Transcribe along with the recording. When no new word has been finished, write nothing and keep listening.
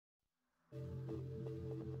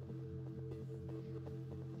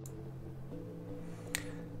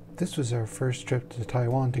This was our first trip to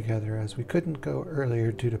Taiwan together, as we couldn't go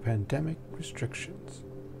earlier due to pandemic restrictions.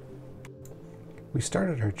 We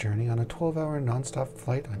started our journey on a 12-hour non-stop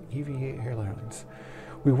flight on EVA Airlines.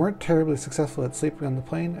 We weren't terribly successful at sleeping on the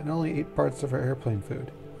plane and only ate parts of our airplane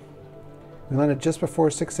food. We landed just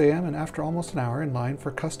before 6 a.m. and after almost an hour in line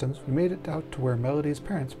for customs, we made it out to where Melody's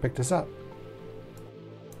parents picked us up.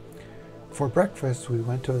 For breakfast, we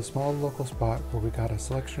went to a small local spot where we got a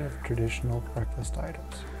selection of traditional breakfast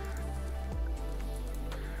items.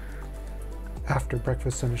 After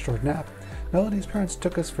breakfast and a short nap, Melody's parents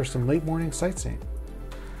took us for some late morning sightseeing.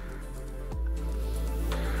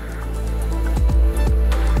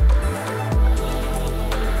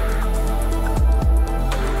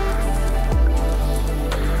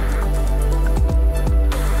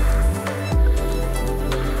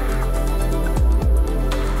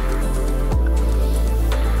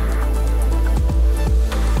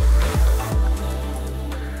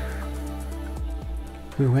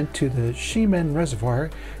 We went to the Shimen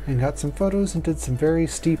Reservoir and got some photos and did some very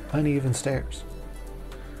steep, uneven stairs.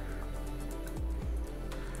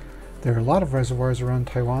 There are a lot of reservoirs around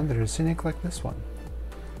Taiwan that are scenic like this one.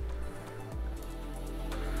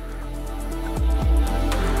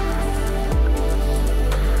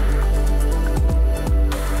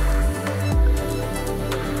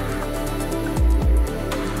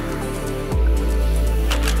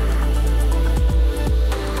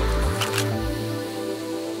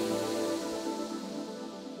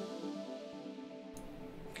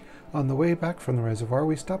 On the way back from the reservoir,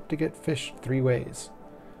 we stopped to get fish 3 ways.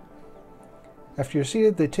 After you're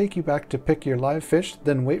seated, they take you back to pick your live fish,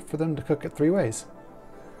 then wait for them to cook it 3 ways.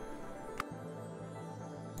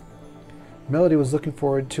 Melody was looking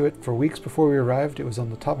forward to it for weeks before we arrived. It was on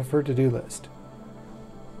the top of her to-do list.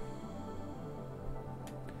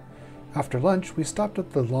 After lunch, we stopped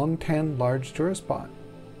at the Long Tan large tourist spot.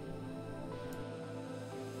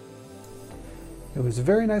 It was a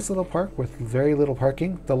very nice little park with very little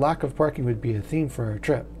parking. The lack of parking would be a theme for our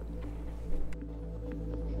trip.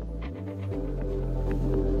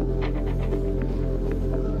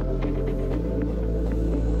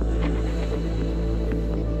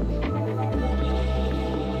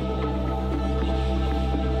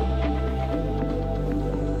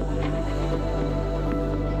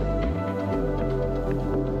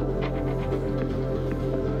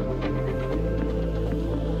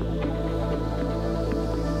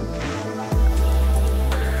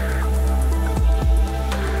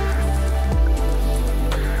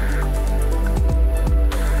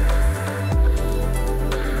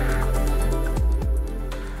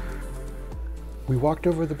 We walked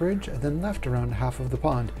over the bridge and then left around half of the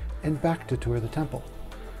pond and back to tour the temple.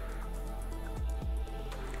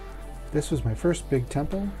 This was my first big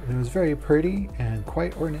temple, and it was very pretty and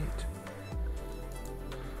quite ornate.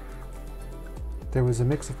 There was a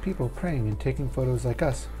mix of people praying and taking photos like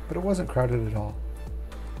us, but it wasn't crowded at all.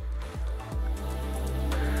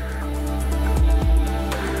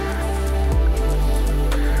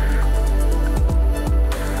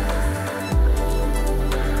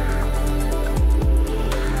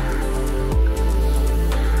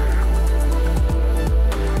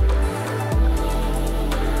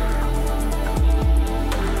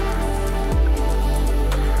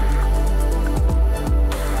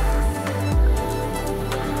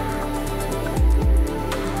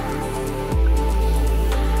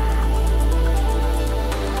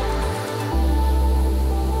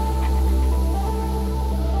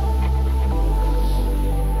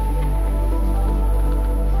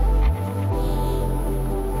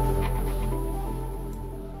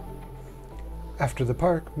 After the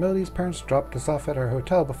park, Melody's parents dropped us off at our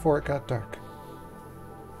hotel before it got dark.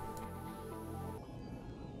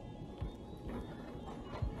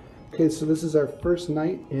 Okay, so this is our first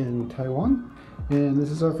night in Taiwan, and this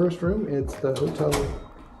is our first room. It's the Hotel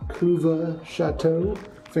Kuva Chateau,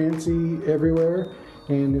 fancy everywhere.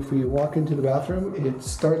 And if we walk into the bathroom, it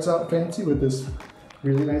starts out fancy with this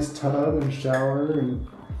really nice tub and shower and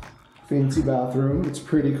fancy bathroom. It's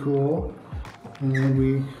pretty cool. And then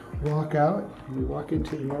we walk out, we walk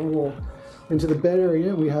into the bed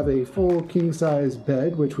area. We have a full king-size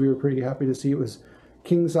bed, which we were pretty happy to see. It was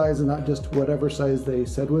king size and not just whatever size they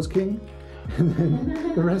said was king. And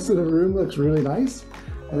then the rest of the room looks really nice.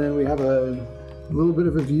 And then we have a little bit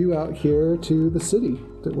of a view out here to the city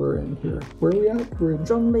that we're in here. Where are we at? We're in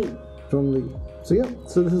Zhongli. Zhongli. So yeah,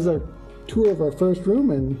 so this is our tour of our first room,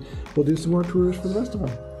 and we'll do some more tours for the rest of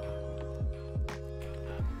them.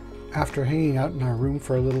 After hanging out in our room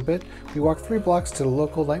for a little bit, we walked 3 blocks to the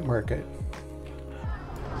local night market.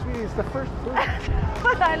 Sweetie, it's the first food.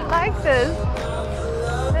 I like this.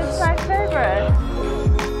 It's my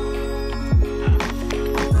favorite.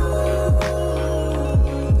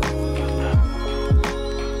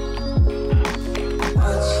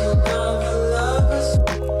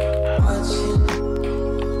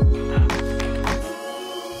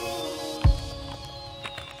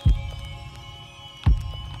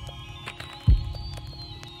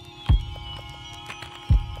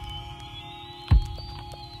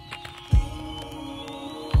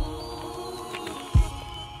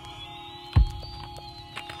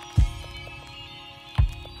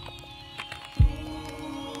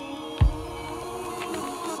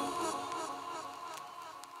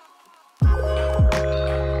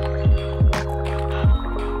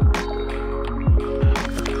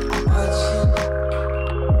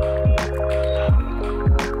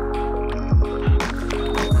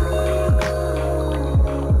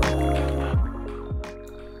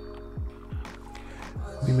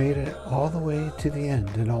 We made it all the way to the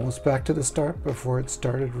end and almost back to the start before it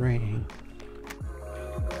started raining.